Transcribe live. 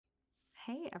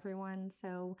Hey everyone.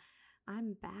 So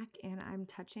I'm back and I'm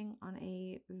touching on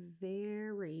a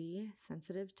very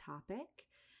sensitive topic.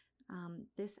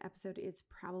 This episode is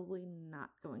probably not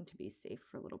going to be safe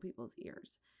for little people's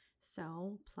ears.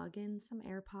 So plug in some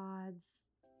AirPods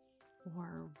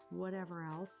or whatever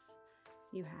else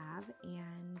you have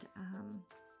and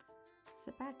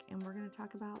sit back and we're going to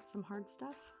talk about some hard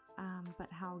stuff,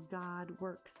 but how God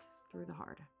works through the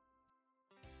hard.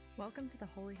 Welcome to the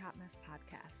Holy Hot Mess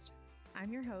Podcast.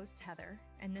 I'm your host, Heather,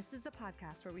 and this is the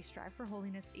podcast where we strive for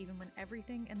holiness even when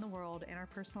everything in the world and our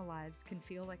personal lives can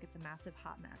feel like it's a massive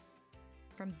hot mess.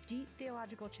 From deep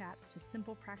theological chats to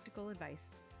simple practical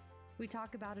advice, we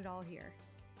talk about it all here,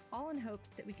 all in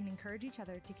hopes that we can encourage each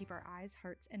other to keep our eyes,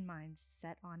 hearts, and minds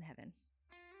set on heaven.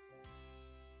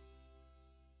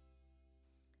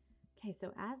 Okay,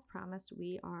 so as promised,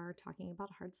 we are talking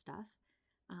about hard stuff.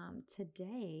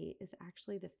 Today is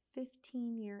actually the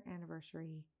 15-year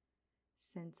anniversary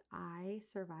since I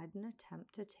survived an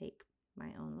attempt to take my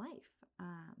own life.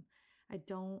 I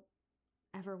don't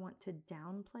ever want to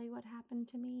downplay what happened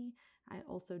to me. I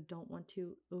also don't want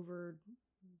to over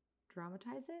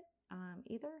dramatize it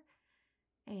either.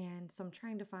 And so I'm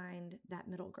trying to find that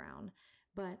middle ground.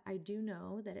 But I do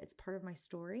know that it's part of my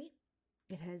story.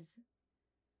 It has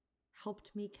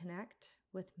helped me connect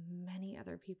with many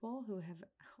other people who have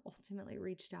ultimately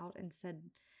reached out and said,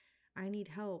 I need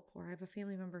help, or I have a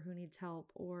family member who needs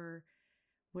help, or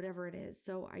whatever it is.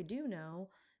 So I do know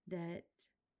that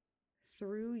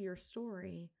through your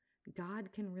story,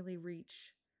 God can really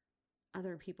reach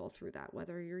other people through that,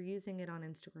 whether you're using it on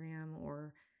Instagram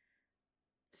or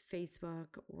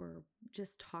Facebook or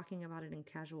just talking about it in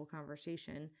casual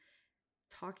conversation,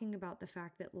 talking about the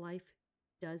fact that life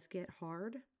does get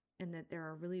hard and that there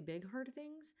are really big hard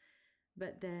things,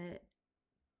 but that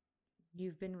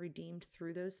you've been redeemed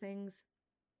through those things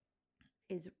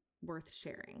is worth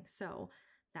sharing. So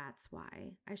that's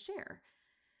why I share.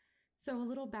 So a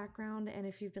little background, and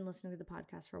if you've been listening to the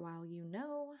podcast for a while, you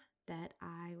know that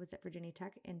I was at Virginia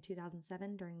Tech in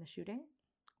 2007 during the shooting,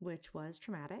 which was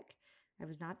traumatic. I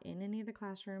was not in any of the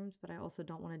classrooms, but I also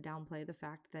don't want to downplay the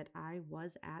fact that I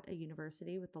was at a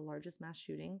university with the largest mass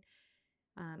shooting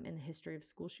in the history of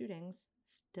school shootings,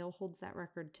 still holds that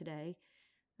record today.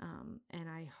 And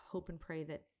I hope and pray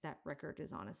that that record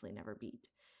is honestly never beat.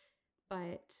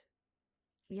 But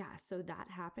yeah, so that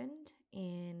happened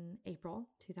in April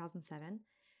 2007.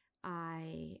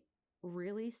 I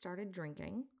really started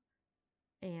drinking,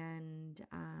 and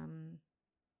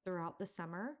throughout the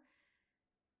summer,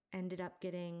 ended up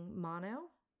getting mono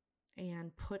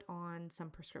and put on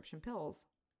some prescription pills,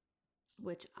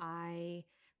 which I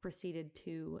proceeded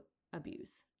to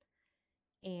abuse.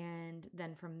 And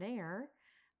then from there,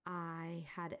 I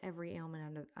had every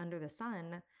ailment under the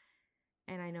sun.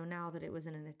 And I know now that it was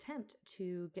in an attempt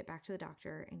to get back to the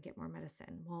doctor and get more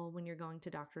medicine. Well, when you're going to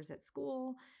doctors at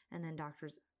school and then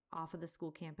doctors off of the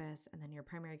school campus and then your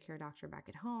primary care doctor back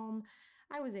at home,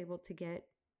 I was able to get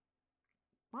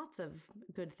lots of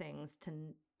good things to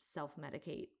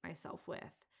self-medicate myself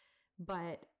with.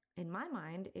 But in my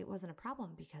mind, it wasn't a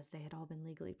problem because they had all been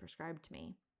legally prescribed to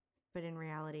me. But in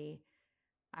reality,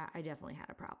 I definitely had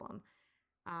a problem.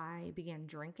 I began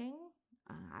drinking.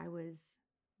 I was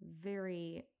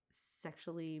very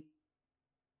sexually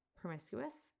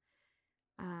promiscuous.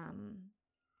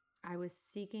 I was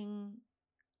seeking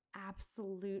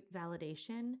absolute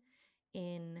validation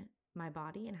in my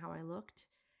body and how I looked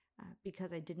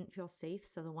because I didn't feel safe.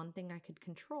 So the one thing I could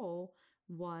control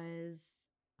was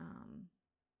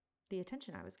the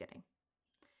attention I was getting.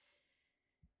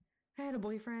 I had a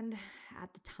boyfriend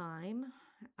at the time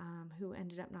who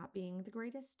ended up not being the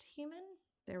greatest human.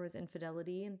 There was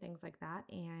infidelity and things like that.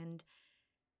 And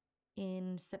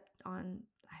on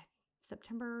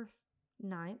September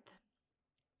 9th,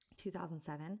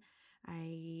 2007,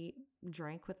 I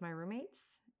drank with my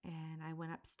roommates and I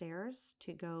went upstairs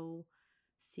to go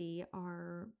see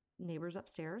our neighbors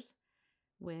upstairs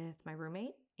with my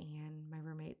roommate and my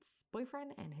roommate's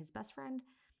boyfriend and his best friend.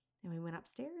 And we went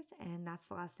upstairs, and that's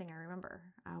the last thing I remember.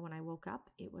 When I woke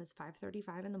up, it was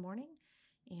 5:35 in the morning,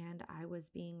 and I was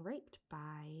being raped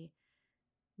by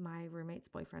my roommate's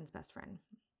boyfriend's best friend.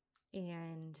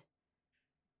 And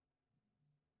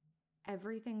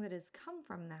everything that has come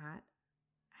from that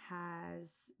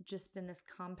has just been this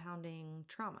compounding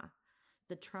trauma.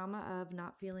 The trauma of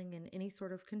not feeling in any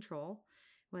sort of control,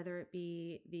 whether it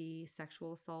be the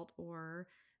sexual assault or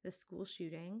the school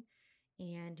shooting,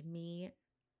 and me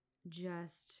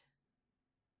just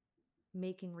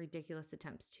making ridiculous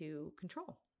attempts to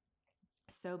control.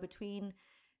 So between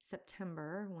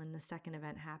September, when the second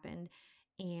event happened,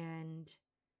 and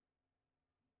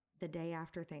the day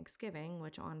after Thanksgiving,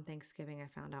 which on Thanksgiving I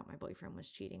found out my boyfriend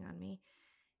was cheating on me.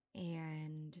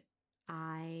 And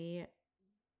I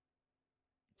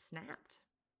snapped.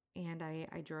 And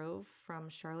I drove from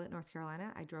Charlotte, North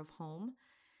Carolina. I drove home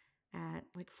at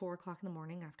like 4 o'clock in the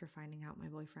morning after finding out my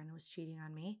boyfriend was cheating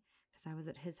on me because I was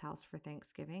at his house for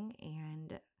Thanksgiving.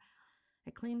 And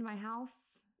I cleaned my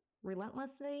house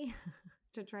relentlessly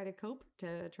to try to cope,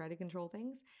 to try to control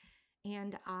things.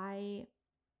 And I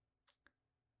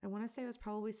want to say it was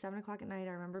probably 7 o'clock at night.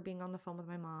 I remember being on the phone with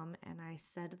my mom and I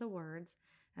said the words,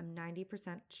 "I'm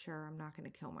 90% sure I'm not going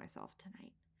to kill myself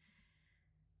tonight."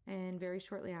 And very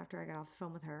shortly after, I got off the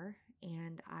phone with her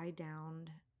and I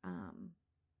downed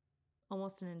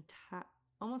almost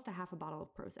a half a bottle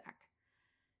of Prozac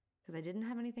because I didn't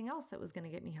have anything else that was going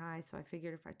to get me high. So I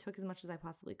figured if I took as much as I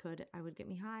possibly could, I would get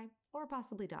me high or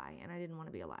possibly die. And I didn't want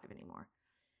to be alive anymore.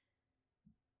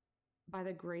 By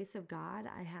the grace of God,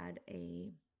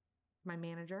 my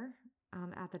manager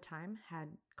at the time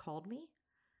had called me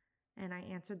and I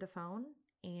answered the phone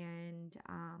and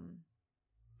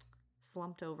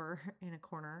slumped over in a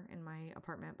corner in my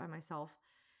apartment by myself,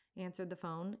 answered the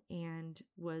phone and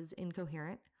was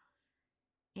incoherent.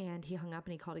 And he hung up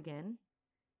and he called again.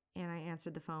 And I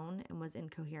answered the phone and was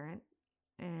incoherent.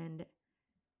 And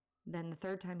then the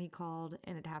third time he called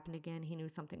and it happened again, he knew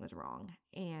something was wrong.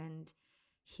 And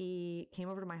he came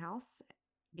over to my house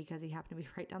because he happened to be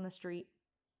right down the street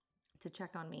to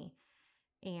check on me.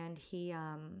 And he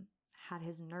had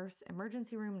his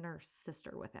emergency room nurse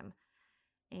sister with him.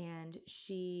 And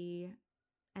she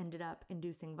ended up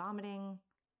inducing vomiting.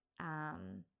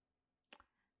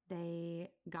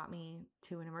 They got me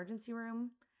to an emergency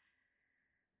room.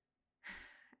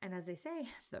 And as they say,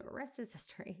 the rest is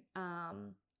history.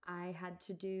 I had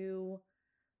to do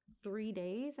 3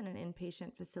 days in an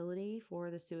inpatient facility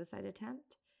for the suicide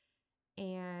attempt.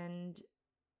 And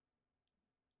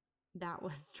that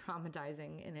was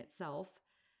traumatizing in itself.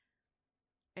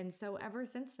 And so ever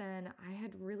since then, I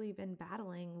had really been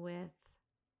battling with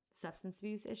substance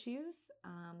abuse issues,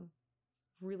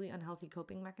 really unhealthy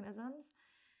coping mechanisms,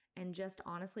 and just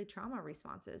honestly trauma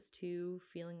responses to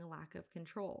feeling a lack of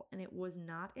control. And it was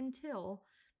not until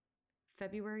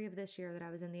February of this year that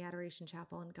I was in the Adoration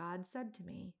Chapel and God said to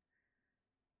me,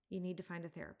 "You need to find a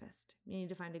therapist. You need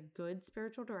to find a good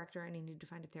spiritual director and you need to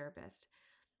find a therapist."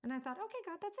 And I thought, okay,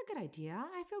 God, that's a good idea.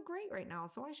 I feel great right now,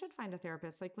 so I should find a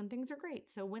therapist like when things are great.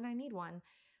 So when I need one,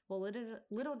 well,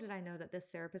 little did I know that this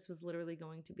therapist was literally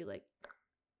going to be like,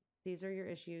 "These are your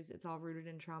issues. It's all rooted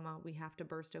in trauma. We have to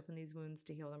burst open these wounds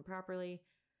to heal them properly."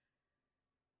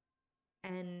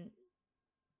 And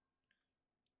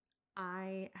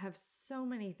I have so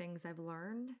many things I've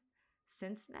learned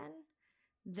since then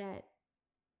that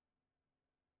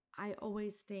I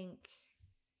always think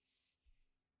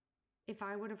if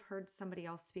I would have heard somebody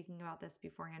else speaking about this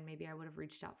beforehand, maybe I would have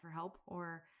reached out for help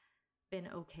or been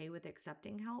okay with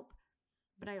accepting help.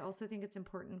 But I also think it's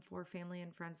important for family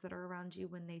and friends that are around you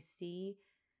when you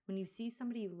see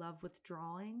somebody you love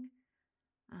withdrawing,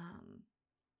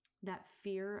 that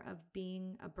fear of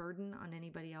being a burden on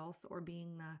anybody else or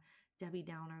being the Debbie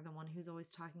Downer, the one who's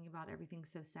always talking about everything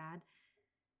so sad.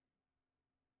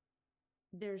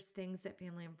 There's things that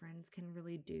family and friends can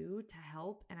really do to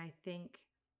help. And I think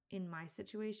in my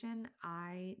situation,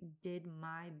 I did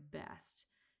my best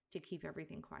to keep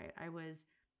everything quiet. I was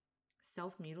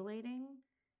self-mutilating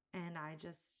and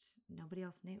nobody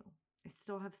else knew. I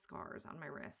still have scars on my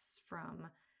wrists from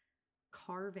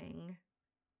carving.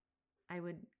 I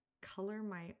would color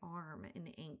my arm in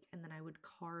ink and then I would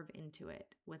carve into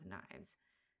it with knives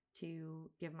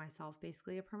to give myself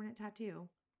basically a permanent tattoo.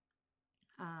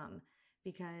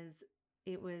 Because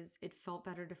it felt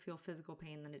better to feel physical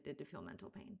pain than it did to feel mental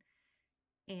pain.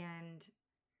 And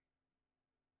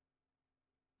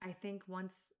I think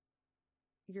once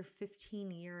you're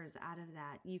 15 years out of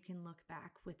that, you can look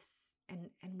back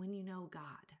and when you know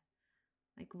God,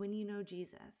 like when you know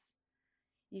Jesus,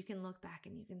 you can look back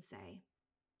and you can say,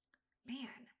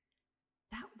 man,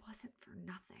 that wasn't for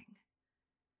nothing.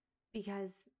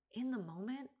 Because in the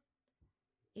moment,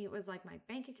 it was like my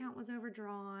bank account was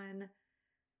overdrawn.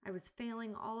 I was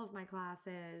failing all of my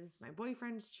classes. My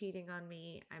boyfriend's cheating on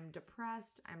me. I'm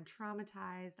depressed. I'm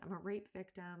traumatized. I'm a rape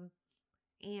victim.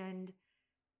 And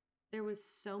there was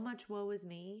so much woe is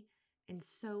me and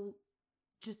so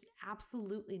just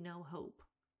absolutely no hope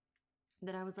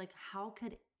that I was like, how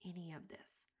could any of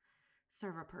this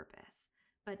serve a purpose?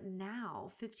 But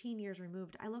now, 15 years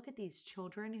removed, I look at these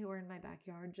children who are in my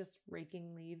backyard just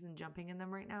raking leaves and jumping in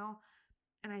them right now.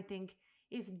 And I think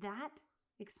if that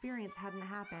experience hadn't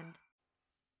happened,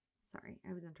 sorry,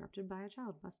 I was interrupted by a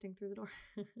child busting through the door.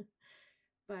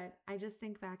 But I just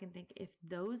think back and think if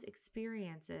those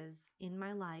experiences in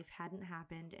my life hadn't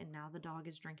happened, and now the dog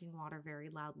is drinking water very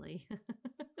loudly,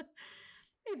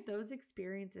 if those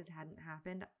experiences hadn't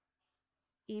happened,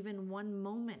 even one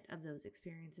moment of those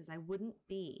experiences, I wouldn't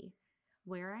be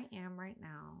where I am right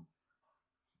now,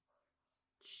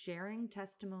 sharing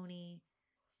testimony,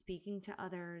 speaking to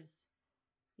others,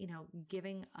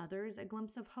 giving others a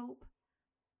glimpse of hope.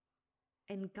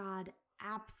 And God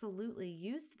absolutely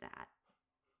used that.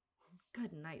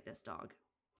 Good night, this dog.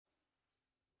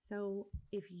 So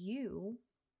if you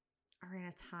are in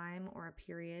a time or a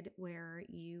period where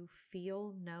you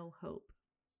feel no hope,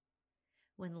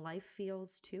 when life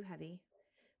feels too heavy,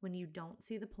 when you don't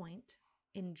see the point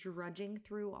in drudging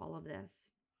through all of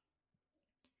this,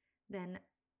 then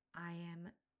I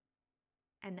am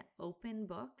an open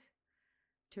book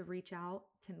to reach out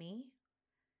to me.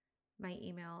 My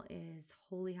email is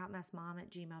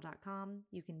holyhotmessmom@gmail.com.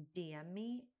 You can DM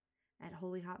me at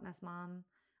holyhotmessmom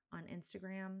on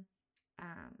Instagram.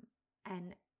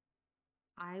 And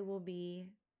I will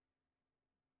be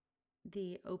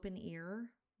the open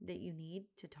ear that you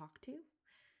need to talk to.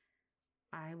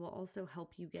 I will also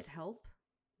help you get help,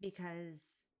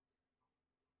 because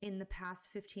in the past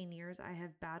 15 years, I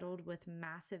have battled with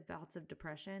massive bouts of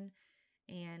depression,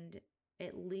 and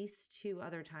at least 2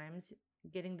 other times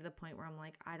getting to the point where I'm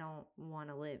like, I don't want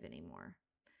to live anymore.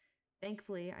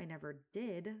 Thankfully, I never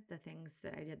did the things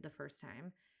that I did the first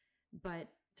time,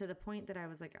 but to the point that I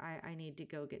was like, I need to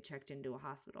go get checked into a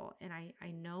hospital. And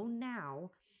I know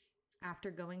now, after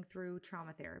going through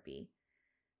trauma therapy,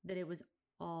 that it was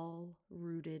all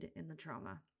rooted in the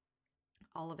trauma.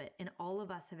 All of it. And all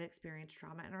of us have experienced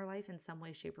trauma in our life in some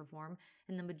way, shape, or form.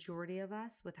 And the majority of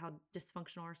us, with how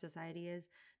dysfunctional our society is,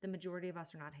 the majority of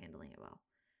us are not handling it well.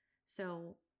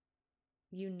 So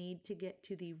you need to get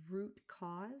to the root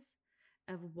cause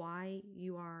of why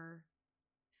you are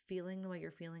feeling the way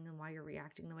you're feeling and why you're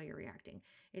reacting the way you're reacting.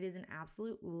 It is an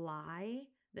absolute lie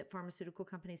that pharmaceutical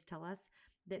companies tell us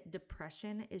that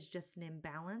depression is just an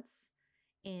imbalance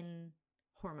in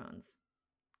hormones.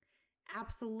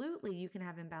 Absolutely, you can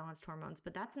have imbalanced hormones,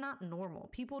 but that's not normal.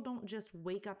 People don't just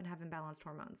wake up and have imbalanced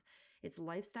hormones. It's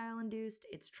lifestyle induced,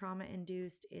 it's trauma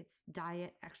induced, it's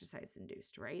diet, exercise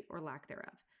induced, right? Or lack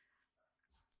thereof.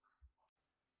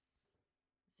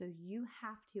 So you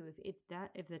have to,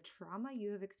 if the trauma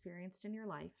you have experienced in your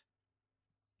life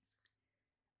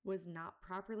was not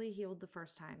properly healed the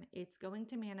first time, it's going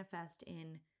to manifest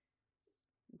in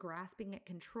grasping at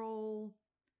control,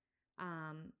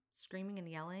 screaming and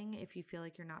yelling if you feel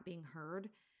like you're not being heard.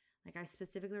 Like, I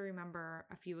specifically remember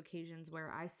a few occasions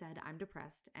where I said, I'm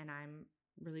depressed and I'm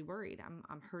really worried.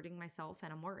 I'm hurting myself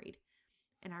and I'm worried.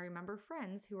 And I remember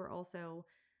friends who were also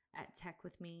at tech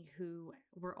with me who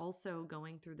were also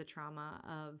going through the trauma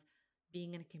of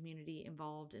being in a community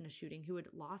involved in a shooting, who had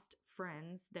lost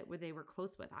friends that they were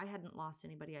close with. I hadn't lost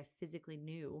anybody I physically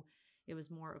knew. It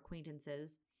was more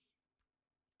acquaintances.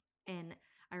 And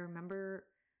I remember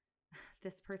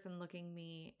this person looking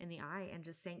me in the eye and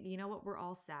just saying, you know what, we're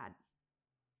all sad.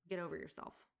 Get over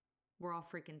yourself. We're all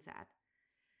freaking sad.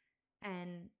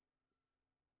 And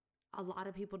a lot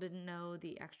of people didn't know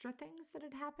the extra things that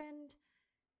had happened.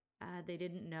 They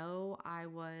didn't know I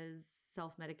was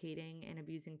self-medicating and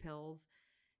abusing pills.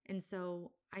 And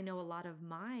so I know a lot of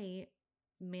my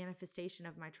manifestation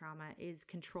of my trauma is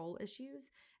control issues.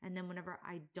 And then whenever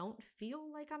I don't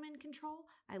feel like I'm in control,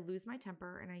 I lose my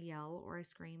temper and I yell or I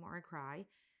scream or I cry.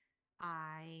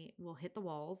 I will hit the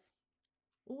walls.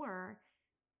 Or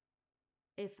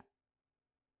if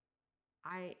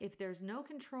there's no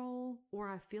control, or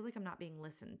I feel like I'm not being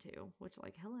listened to, which,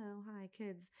 like, hello, hi,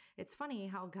 kids. It's funny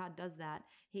how God does that.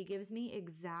 He gives me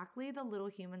exactly the little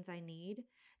humans I need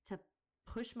to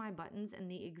push my buttons in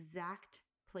the exact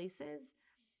places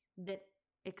that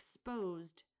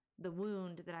exposed the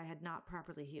wound that I had not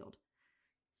properly healed.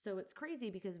 So it's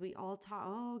crazy because we all talk,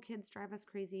 oh, kids drive us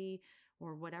crazy,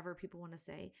 or whatever people want to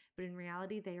say. But in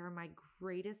reality, they are my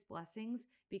greatest blessings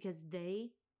because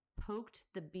they poked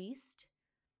the beast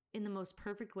in the most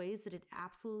perfect ways that it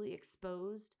absolutely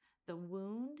exposed the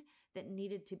wound that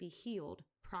needed to be healed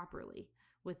properly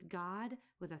with God,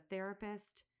 with a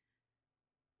therapist.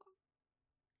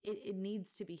 It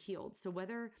needs to be healed. So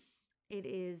whether it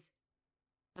is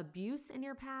abuse in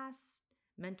your past,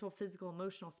 mental, physical,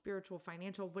 emotional, spiritual,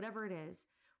 financial, whatever it is,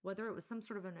 whether it was some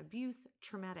sort of an abuse,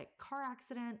 traumatic car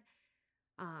accident,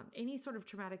 any sort of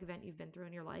traumatic event you've been through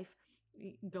in your life,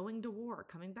 going to war,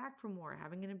 coming back from war,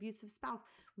 having an abusive spouse,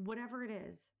 whatever it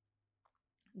is,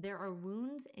 there are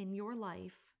wounds in your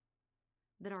life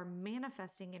that are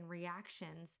manifesting in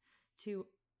reactions to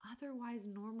otherwise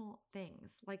normal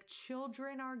things. Like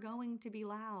children are going to be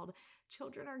loud.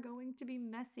 Children are going to be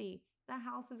messy. The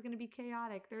house is going to be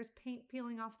chaotic. There's paint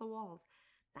peeling off the walls.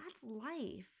 That's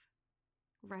life,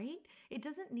 right? It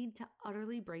doesn't need to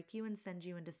utterly break you and send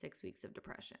you into 6 weeks of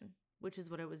depression, which is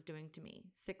what it was doing to me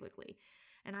cyclically.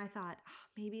 And I thought,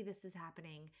 maybe this is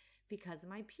happening because of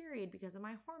my period, because of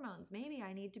my hormones. Maybe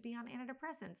I need to be on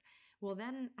antidepressants. Well,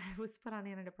 then I was put on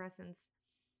antidepressants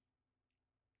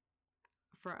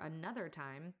for another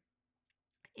time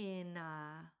in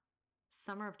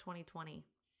summer of 2020.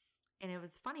 And it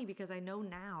was funny because I know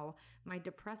now my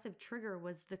depressive trigger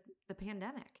was the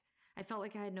pandemic. I felt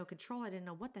like I had no control. I didn't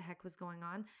know what the heck was going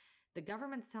on. The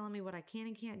government's telling me what I can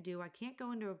and can't do. I can't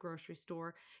go into a grocery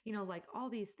store, like all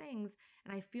these things,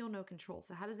 and I feel no control.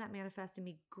 So how does that manifest in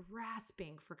me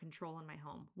grasping for control in my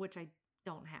home, which I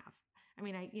don't have? I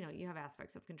mean, you have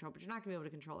aspects of control, but you're not gonna be able to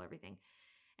control everything.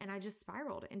 And I just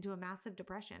spiraled into a massive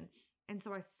depression. And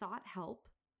so I sought help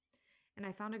and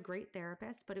I found a great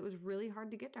therapist, but it was really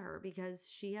hard to get to her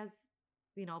because she has,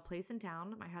 a place in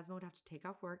town. My husband would have to take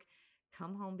off work,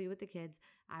 come home, be with the kids.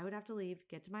 I would have to leave,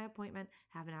 get to my appointment,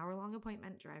 have an hour-long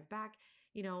appointment, drive back,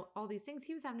 all these things.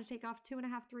 He was having to take off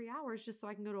 2.5, 3 hours just so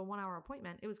I can go to a 1-hour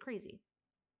appointment. It was crazy.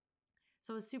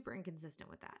 So I was super inconsistent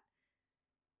with that.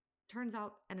 Turns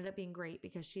out, ended up being great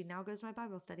because she now goes to my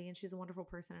Bible study and she's a wonderful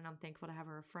person and I'm thankful to have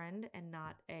her a friend and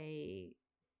not a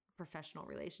professional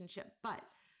relationship. But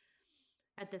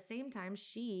at the same time,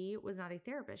 she was not a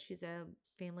therapist. She's a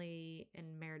family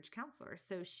and marriage counselor.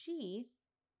 So she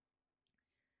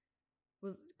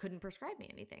couldn't prescribe me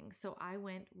anything. So I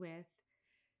went with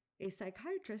a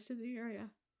psychiatrist in the area.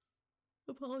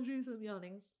 Apologies, I'm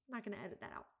yawning. I'm not going to edit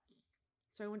that out.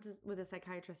 So I went with a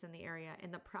psychiatrist in the area.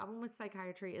 And the problem with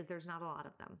psychiatry is there's not a lot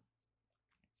of them.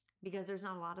 Because there's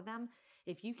not a lot of them,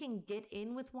 if you can get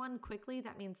in with one quickly,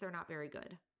 that means they're not very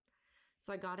good.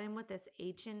 So I got in with this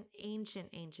ancient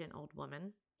old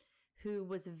woman who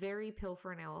was very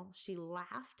pilfer and ill. She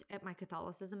laughed at my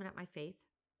Catholicism and at my faith.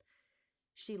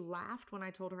 She laughed when I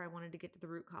told her I wanted to get to the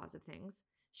root cause of things.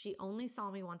 She only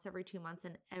saw me once every 2 months,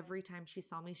 and every time she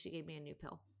saw me, she gave me a new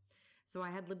pill. So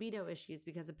I had libido issues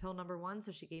because of pill number 1,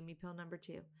 so she gave me pill number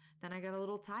 2. Then I got a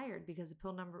little tired because of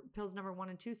pills number 1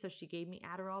 and 2, so she gave me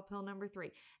Adderall pill number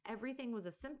 3. Everything was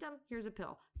a symptom, here's a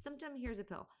pill. Symptom, here's a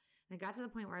pill. And I got to the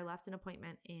point where I left an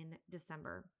appointment in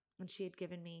December, and she had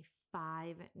given me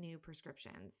 5 new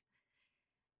prescriptions.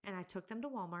 And I took them to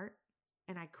Walmart,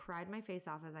 and I cried my face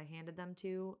off as I handed them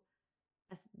to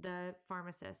the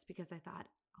pharmacist because I thought,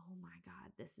 oh my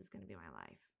God, this is going to be my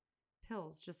life.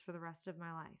 Pills just for the rest of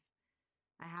my life.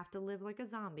 I have to live like a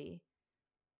zombie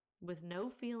with no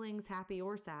feelings, happy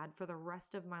or sad, for the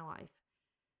rest of my life.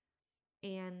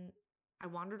 And I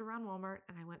wandered around Walmart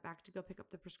and I went back to go pick up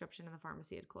the prescription and the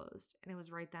pharmacy had closed. And it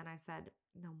was right then I said,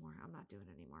 no more, I'm not doing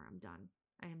it anymore. I'm done.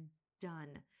 I am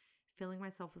done filling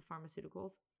myself with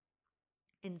pharmaceuticals.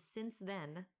 And since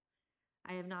then,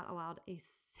 I have not allowed a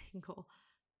single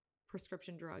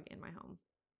prescription drug in my home.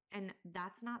 And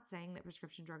that's not saying that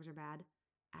prescription drugs are bad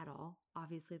at all.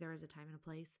 Obviously, there is a time and a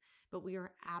place, but we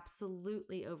are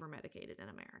absolutely over-medicated in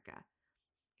America.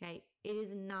 Okay? It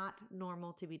is not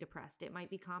normal to be depressed. It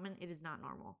might be common. It is not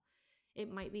normal.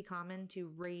 It might be common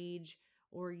to rage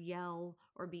or yell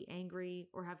or be angry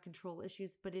or have control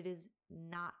issues, but it is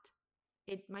not.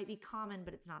 It might be common,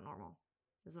 but it's not normal,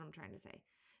 is what I'm trying to say.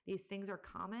 These things are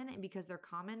common, and because they're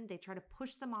common, they try to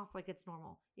push them off like it's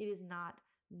normal. It is not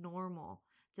normal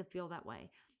to feel that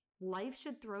way. Life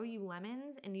should throw you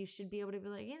lemons, and you should be able to be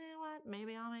like, you know what?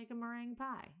 Maybe I'll make a meringue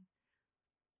pie.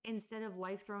 Instead of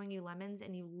life throwing you lemons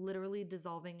and you literally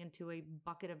dissolving into a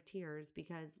bucket of tears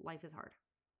because life is hard.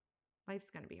 Life's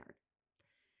going to be hard.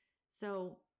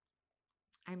 So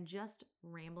I'm just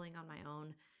rambling on my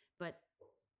own, but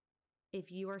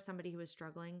if you are somebody who is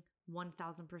struggling,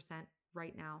 1000%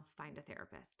 right now, find a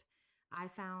therapist. I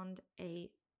found an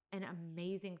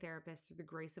amazing therapist through the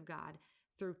grace of God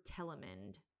through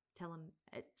Telemynd, Telemynd.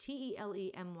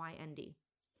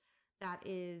 That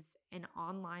is an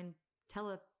online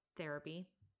teletherapy.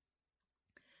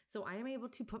 So I am able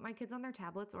to put my kids on their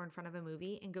tablets or in front of a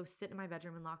movie and go sit in my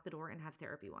bedroom and lock the door and have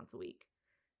therapy once a week.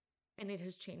 And it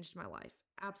has changed my life.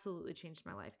 Absolutely changed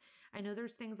my life. I know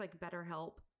there's things like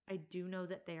BetterHelp. I do know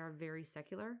that they are very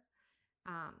secular.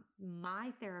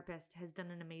 My therapist has done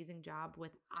an amazing job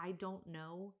with, I don't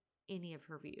know any of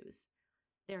her views.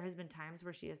 There has been times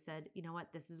where she has said, you know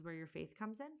what, this is where your faith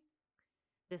comes in.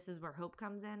 This is where hope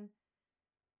comes in.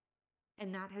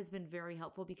 And that has been very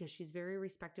helpful because she's very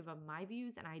respectful of my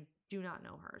views and I do not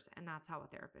know hers. And that's how a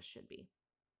therapist should be.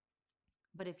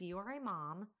 But if you are a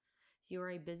mom,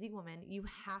 you're a busy woman, you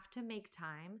have to make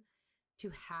time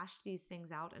to hash these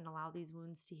things out and allow these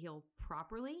wounds to heal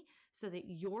properly so that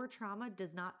your trauma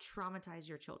does not traumatize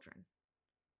your children.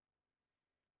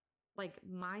 Like,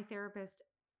 my therapist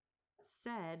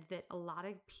said that a lot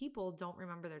of people don't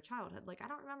remember their childhood. Like, I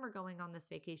don't remember going on this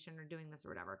vacation or doing this or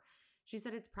whatever. She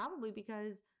said it's probably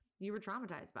because you were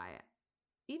traumatized by it.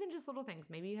 Even just little things.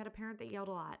 Maybe you had a parent that yelled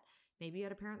a lot. Maybe you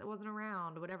had a parent that wasn't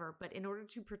around, whatever. But in order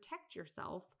to protect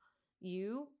yourself,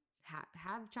 you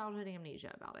have childhood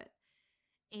amnesia about it.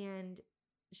 And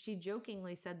she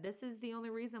jokingly said, this is the only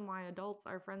reason why adults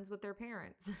are friends with their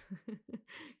parents.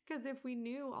 Because if we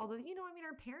knew all the,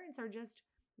 our parents are just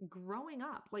growing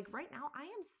up. Like right now, I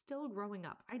am still growing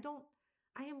up.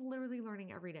 I am literally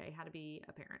learning every day how to be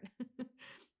a parent.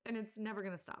 And it's never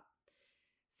going to stop.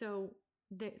 So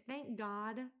thank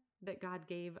God that God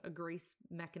gave a grace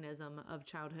mechanism of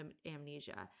childhood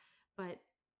amnesia. But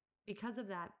because of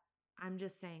that, I'm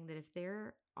just saying that if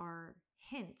there are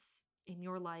hints in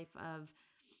your life of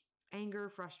anger,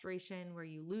 frustration, where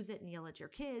you lose it and yell at your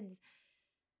kids,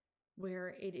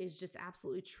 where it is just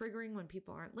absolutely triggering when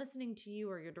people aren't listening to you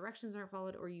or your directions aren't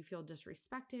followed or you feel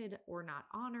disrespected or not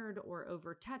honored or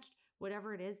overtouched,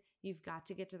 whatever it is, you've got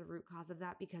to get to the root cause of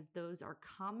that because those are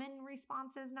common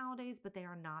responses nowadays, but they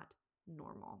are not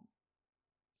normal.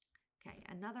 Okay,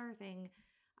 another thing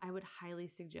I would highly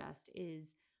suggest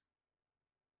is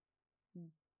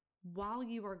while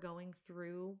you are going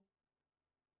through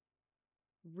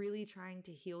really trying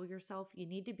to heal yourself, you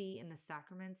need to be in the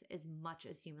sacraments as much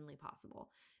as humanly possible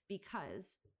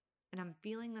because, and I'm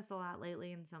feeling this a lot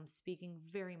lately, and so I'm speaking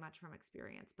very much from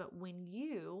experience, but my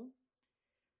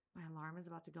alarm is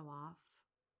about to go off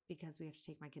because we have to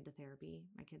take my kid to therapy,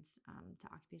 my kids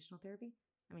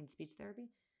to speech therapy.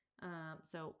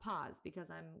 So pause because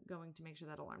I'm going to make sure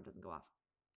that alarm doesn't go off.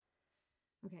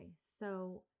 Okay,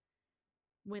 so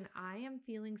when I am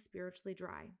feeling spiritually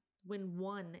dry,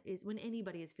 when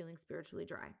anybody is feeling spiritually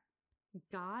dry,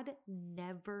 God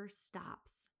never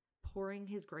stops pouring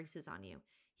his graces on you.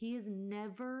 He is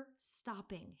never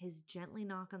stopping his gently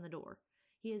knock on the door.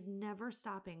 He is never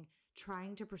stopping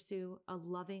trying to pursue a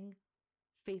loving,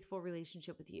 faithful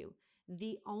relationship with you.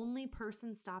 The only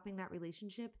person stopping that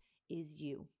relationship is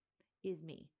you, is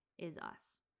me, is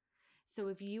us. So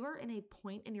if you are in a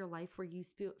point in your life where you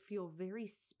feel very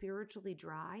spiritually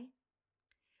dry,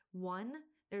 one,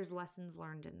 there's lessons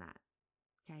learned in that,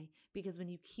 okay? Because when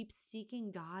you keep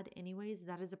seeking God anyways,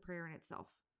 that is a prayer in itself,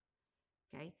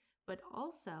 okay? But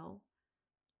also,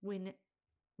 when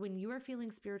you are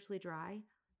feeling spiritually dry,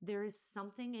 there is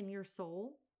something in your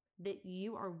soul that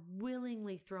you are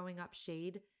willingly throwing up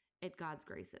shade at God's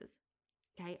graces,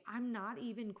 okay? I'm not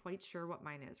even quite sure what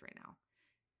mine is right now.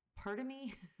 Part of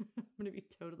me, I'm going to be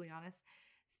totally honest,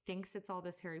 thinks it's all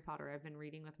this Harry Potter I've been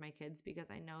reading with my kids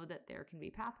because I know that there can be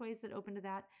pathways that open to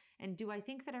that. And do I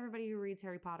think that everybody who reads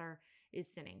Harry Potter is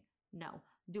sinning? No.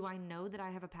 Do I know that I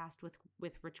have a past with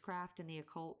witchcraft and the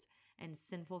occult and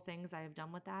sinful things I have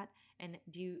done with that? And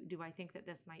do I think that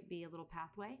this might be a little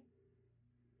pathway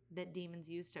that demons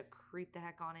use to creep the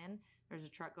heck on in? There's a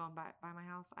truck going by my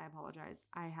house. I apologize.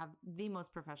 I have the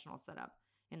most professional setup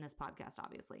in this podcast,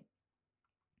 obviously.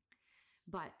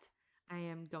 But I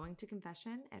am going to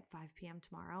confession at 5 p.m.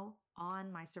 tomorrow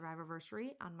on my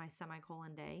Survivorversary on my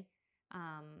semicolon day.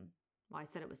 I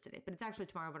said it was today, but it's actually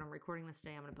tomorrow, but I'm recording this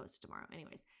today. I'm going to post it tomorrow.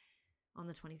 Anyways, on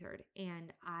the 23rd.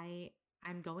 And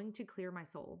I'm going to clear my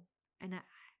soul. And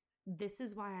this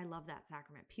is why I love that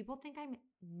sacrament. People think I'm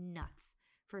nuts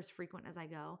for as frequent as I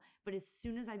go. But as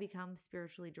soon as I become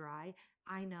spiritually dry,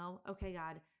 I know, okay,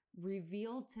 God,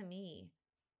 reveal to me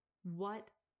what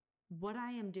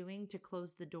I am doing to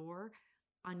close the door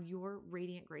on your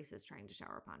radiant graces trying to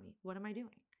shower upon me. What am I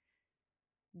doing?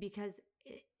 Because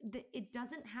it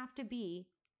doesn't have to be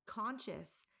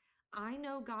conscious. I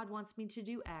know God wants me to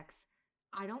do X.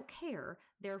 I don't care.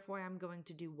 Therefore, I'm going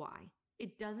to do Y.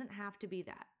 It doesn't have to be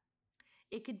that.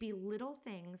 It could be little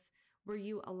things where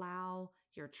you allow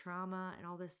your trauma and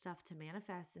all this stuff to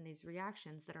manifest in these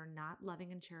reactions that are not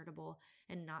loving and charitable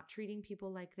and not treating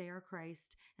people like they are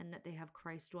Christ and that they have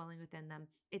Christ dwelling within them.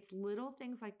 It's little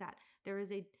things like that.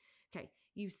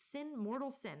 You sin,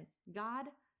 mortal sin. God,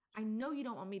 I know you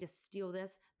don't want me to steal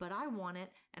this, but I want it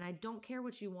and I don't care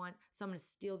what you want, so I'm going to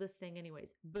steal this thing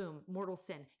anyways. Boom, mortal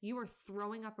sin. You are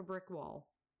throwing up a brick wall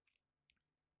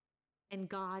and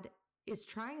God is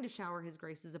trying to shower his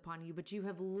graces upon you, but you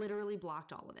have literally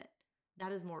blocked all of it.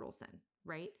 That is mortal sin,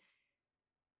 right?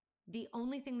 The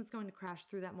only thing that's going to crash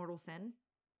through that mortal sin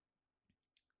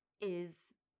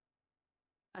is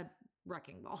a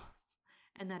wrecking ball,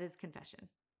 and that is confession.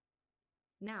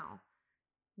 Now,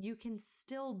 you can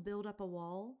still build up a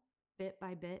wall bit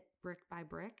by bit, brick by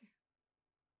brick,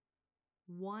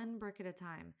 one brick at a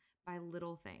time, by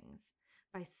little things,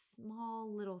 by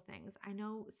small little things. I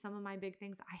know some of my big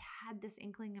things, I had this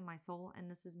inkling in my soul, and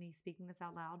this is me speaking this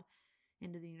out loud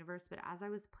into the universe. But as I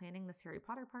was planning this Harry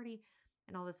Potter party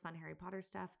and all this fun Harry Potter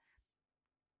stuff,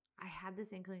 I had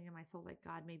this inkling in my soul, like,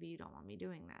 God, maybe you don't want me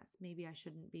doing this. Maybe I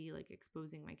shouldn't be like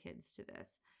exposing my kids to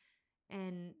this.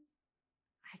 And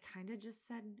I kind of just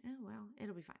said, oh, well,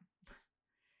 it'll be fine.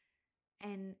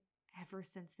 And ever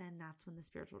since then, that's when the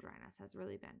spiritual dryness has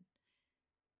really been.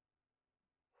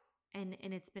 And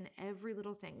it's been every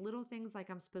little thing. Little things like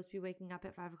I'm supposed to be waking up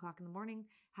at 5 o'clock in the morning,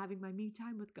 having my me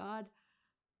time with God.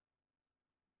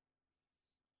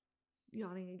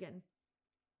 Yawning again.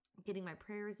 Getting my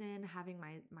prayers in, having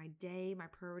my day, my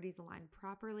priorities aligned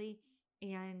properly.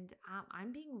 And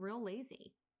I'm being real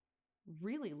lazy.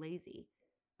 Really lazy.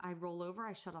 I roll over,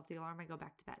 I shut off the alarm, I go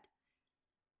back to bed.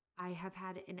 I have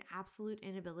had an absolute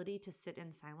inability to sit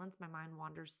in silence. My mind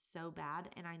wanders so bad,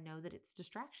 and I know that it's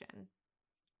distraction,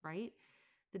 right?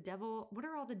 The devil, what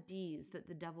are all the D's that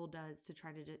the devil does to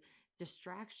try to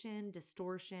distraction,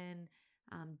 distortion,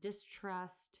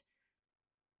 distrust?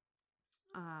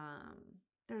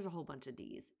 There's a whole bunch of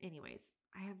D's. Anyways,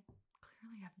 I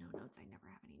clearly have no notes. I never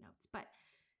have any notes. But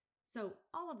so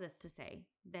all of this to say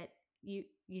that you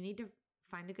need to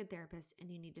find a good therapist, and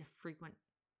you need to frequent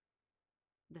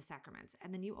the sacraments.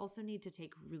 And then you also need to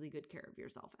take really good care of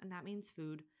yourself. And that means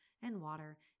food and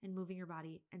water and moving your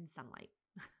body and sunlight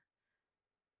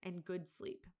and good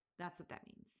sleep. That's what that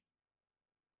means.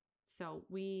 So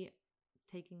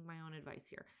taking my own advice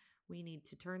here, we need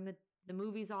to turn the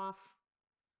movies off.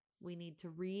 We need to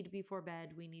read before bed.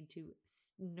 We need to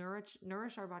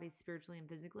nourish our bodies spiritually and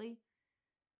physically,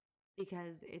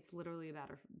 because it's literally a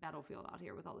battlefield out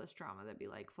here with all this trauma that be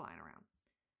like flying around.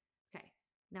 Okay,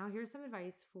 now here's some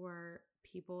advice for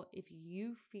people if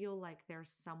you feel like there's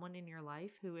someone in your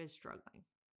life who is struggling.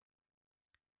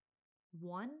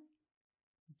 1,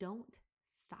 don't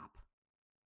stop.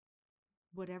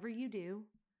 Whatever you do,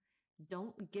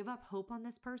 don't give up hope on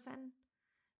this person,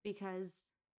 because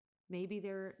maybe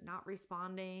they're not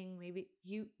responding. Maybe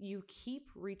you keep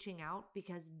reaching out,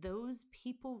 because those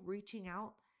people reaching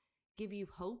out give you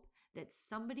hope that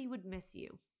somebody would miss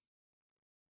you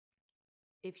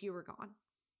if you were gone.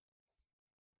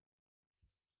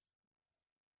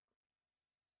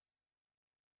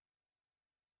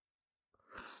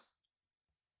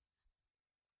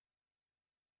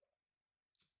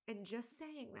 And just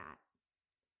saying that,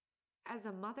 as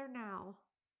a mother now,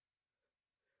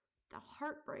 the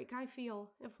heartbreak I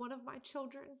feel if one of my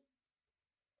children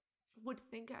would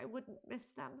think I wouldn't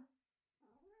miss them.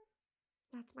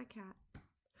 That's my cat.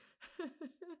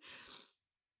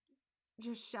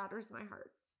 Just shatters my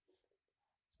heart.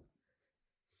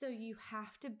 So you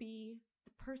have to be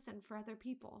the person for other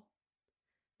people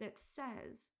that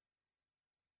says,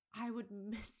 I would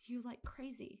miss you like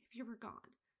crazy if you were gone.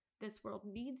 This world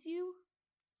needs you.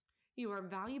 You are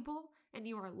valuable and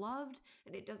you are loved,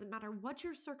 and it doesn't matter what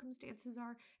your circumstances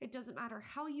are. It doesn't matter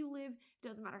how you live. It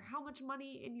doesn't matter how much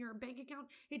money in your bank account.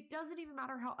 It doesn't even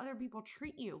matter how other people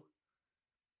treat you.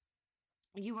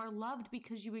 You are loved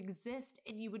because you exist,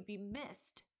 and you would be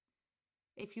missed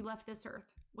if you left this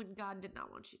earth when God did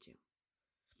not want you to.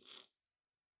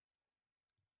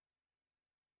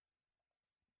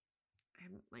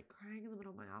 I'm like crying in the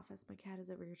middle of my office. My cat is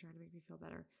over here trying to make me feel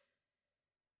better.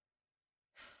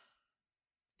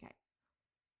 Okay.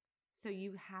 So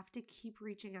you have to keep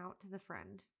reaching out to the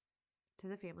friend, to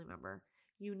the family member.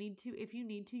 If you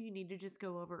need to just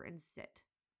go over and sit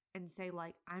and say,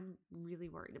 like, I'm really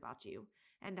worried about you,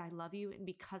 and I love you, and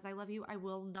because I love you, I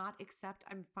will not accept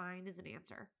I'm fine as an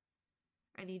answer.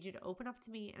 I need you to open up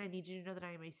to me, and I need you to know that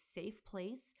I am a safe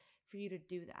place for you to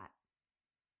do that.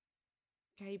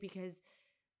 Okay, because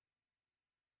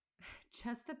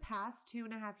just the past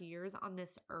 2.5 years on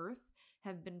this earth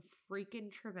have been freaking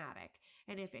traumatic.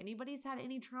 And if anybody's had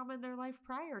any trauma in their life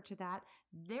prior to that,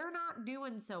 they're not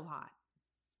doing so hot.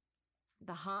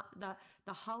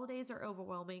 The holidays are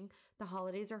overwhelming. The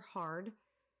holidays are hard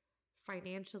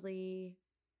financially,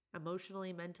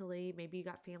 emotionally, mentally. Maybe you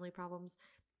got family problems.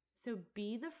 So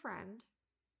be the friend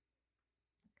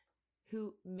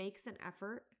who makes an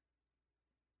effort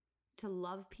to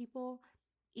love people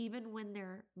even when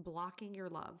they're blocking your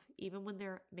love, even when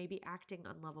they're maybe acting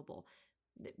unlovable.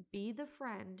 Be the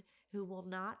friend who will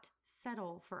not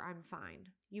settle for I'm fine.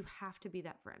 You have to be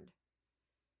that friend.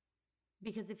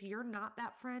 Because if you're not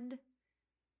that friend,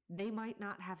 they might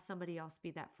not have somebody else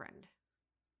be that friend.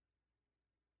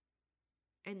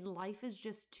 And life is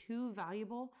just too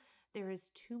valuable. There is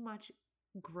too much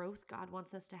growth God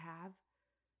wants us to have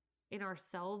in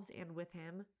ourselves and with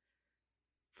Him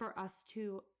for us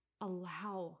to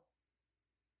allow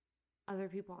other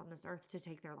people on this earth to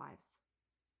take their lives.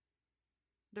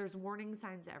 There's warning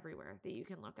signs everywhere that you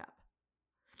can look up.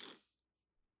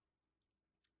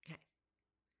 Okay.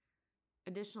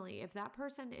 Additionally, if that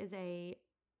person is a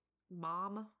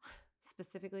mom,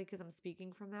 specifically because I'm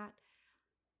speaking from that,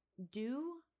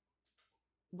 do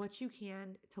what you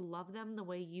can to love them the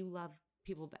way you love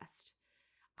people best.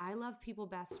 I love people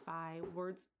best by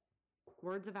words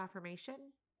of affirmation,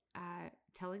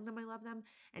 telling them I love them,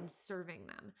 and serving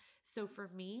them. So for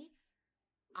me,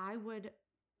 I would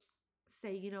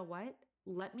say, you know what?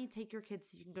 Let me take your kids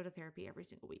so you can go to therapy every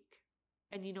single week.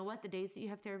 And you know what? The days that you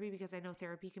have therapy, because I know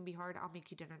therapy can be hard, I'll make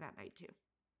you dinner that night too.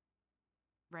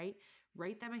 Right?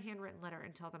 Write them a handwritten letter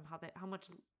and tell them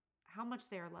how much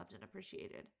they are loved and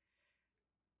appreciated.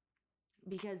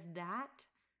 Because that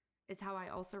is how I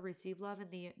also receive love,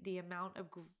 and the amount of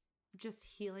just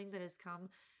healing that has come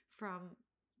from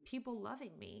people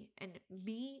loving me and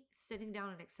me sitting down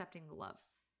and accepting the love.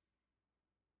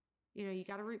 You know, you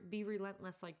got to be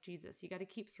relentless like Jesus. You got to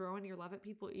keep throwing your love at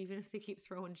people, even if they keep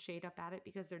throwing shade up at it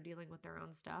because they're dealing with their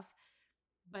own stuff.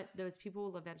 But those people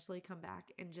will eventually come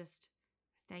back and just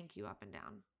thank you up and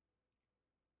down.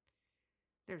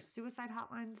 There's suicide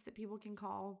hotlines that people can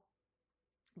call.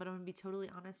 But I'm going to be totally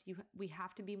honest, we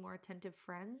have to be more attentive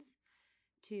friends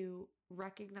to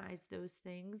recognize those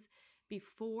things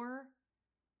before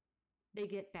they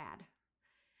get bad.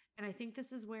 And I think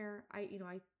this is where I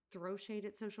throw shade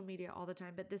at social media all the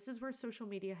time, but this is where social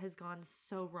media has gone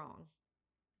so wrong.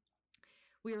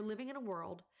 We are living in a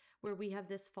world where we have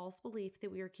this false belief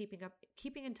that we are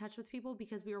keeping in touch with people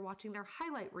because we are watching their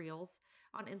highlight reels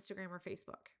on Instagram or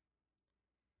Facebook.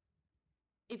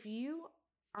 If you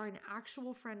are an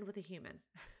actual friend with a human,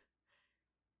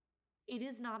 it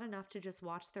is not enough to just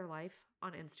watch their life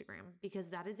on Instagram, because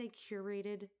that is a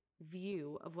curated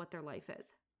view of what their life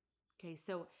is. Okay,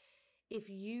 so if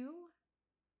you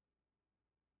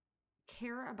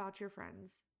care about your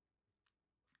friends,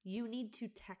 you need to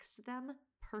text them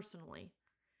personally.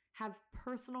 Have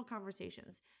personal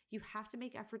conversations. You have to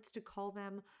make efforts to call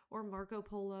them or Marco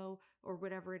Polo or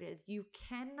whatever it is. You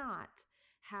cannot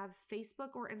have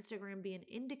Facebook or Instagram be an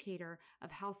indicator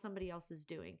of how somebody else is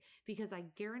doing. Because I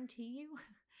guarantee you,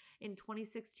 in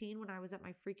 2016, when I was at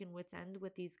my freaking wit's end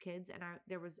with these kids and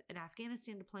there was an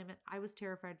Afghanistan deployment, I was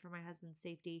terrified for my husband's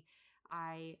safety.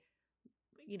 I,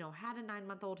 had a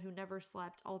 9-month-old who never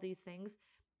slept, all these things.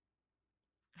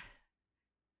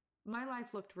 My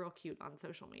life looked real cute on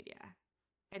social media.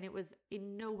 And it was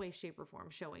in no way, shape, or form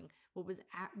showing what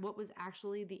was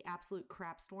actually the absolute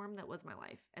crap storm that was my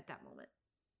life at that moment.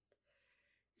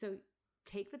 So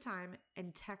take the time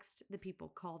and text the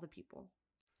people, call the people.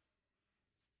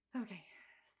 Okay,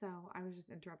 so I was just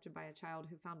interrupted by a child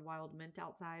who found wild mint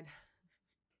outside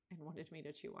and wanted me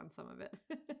to chew on some of it.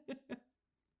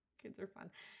 Kids are fun.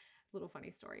 Little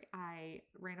funny story. I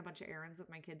ran a bunch of errands with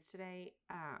my kids today,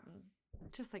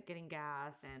 just like getting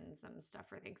gas and some stuff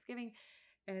for Thanksgiving.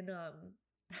 And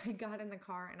I got in the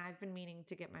car, and I've been meaning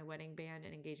to get my wedding band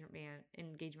and engagement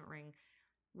ring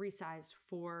resized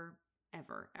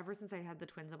ever since I had the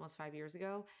twins almost 5 years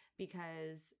ago,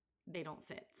 because they don't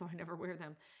fit, so I never wear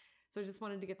them. So I just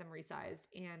wanted to get them resized.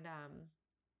 And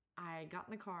I got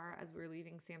in the car as we were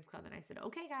leaving Sam's Club, and I said,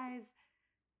 okay, guys,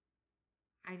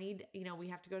 I need, we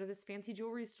have to go to this fancy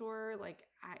jewelry store. Like,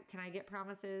 can I get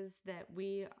promises that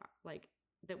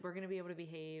that we're going to be able to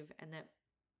behave and that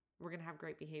we're going to have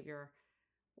great behavior?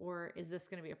 Or is this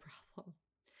going to be a problem?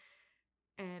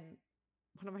 And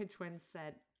one of my twins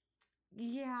said,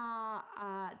 yeah,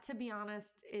 to be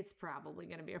honest, it's probably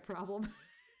going to be a problem.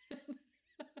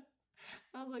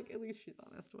 I was like, at least she's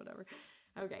honest, whatever.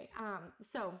 Okay.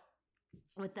 So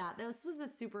with that, this was a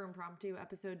super impromptu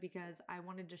episode because I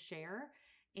wanted to share,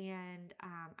 and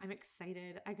I'm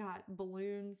excited. I got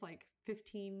balloons, like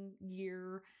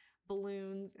 15-year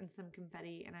balloons and some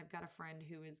confetti, and I've got a friend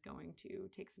who is going to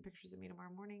take some pictures of me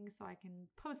tomorrow morning so I can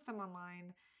post them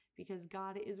online, because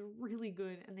God is really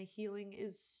good and the healing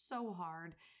is so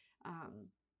hard.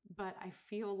 But I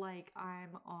feel like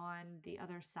I'm on the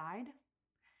other side,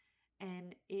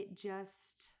 and it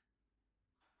just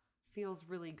feels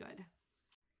really good.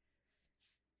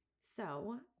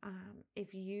 So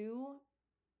if you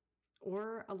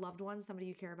or a loved one, somebody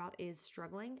you care about, is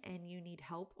struggling and you need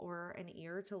help or an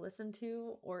ear to listen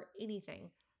to or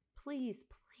anything, please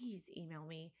email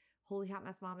me,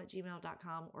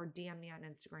 holyhotmessmom@gmail.com, or DM me on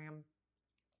Instagram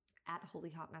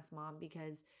 @holyhotmessmom,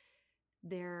 because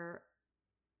there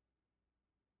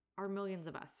are millions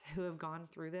of us who have gone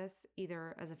through this,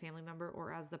 either as a family member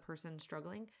or as the person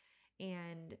struggling.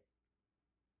 And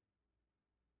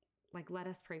like, let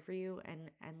us pray for you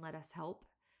and let us help,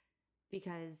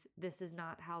 because this is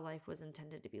not how life was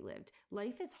intended to be lived.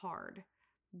 Life is hard,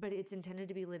 but it's intended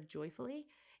to be lived joyfully.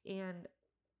 And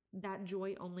that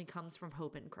joy only comes from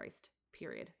hope in Christ,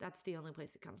 period. That's the only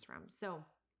place it comes from. So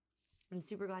I'm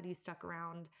super glad you stuck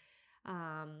around.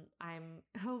 I'm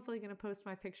hopefully going to post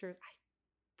my pictures.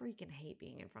 I freaking hate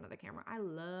being in front of the camera. I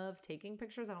love taking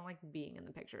pictures. I don't like being in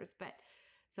the pictures, but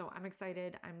so I'm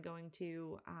excited. I'm going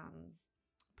to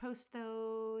post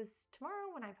those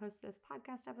tomorrow when I post this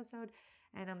podcast episode.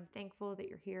 And I'm thankful that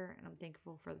you're here, and I'm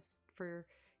thankful for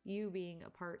you being a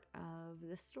part of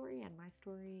this story and my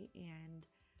story. And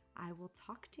I will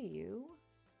talk to you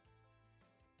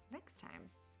next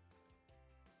time.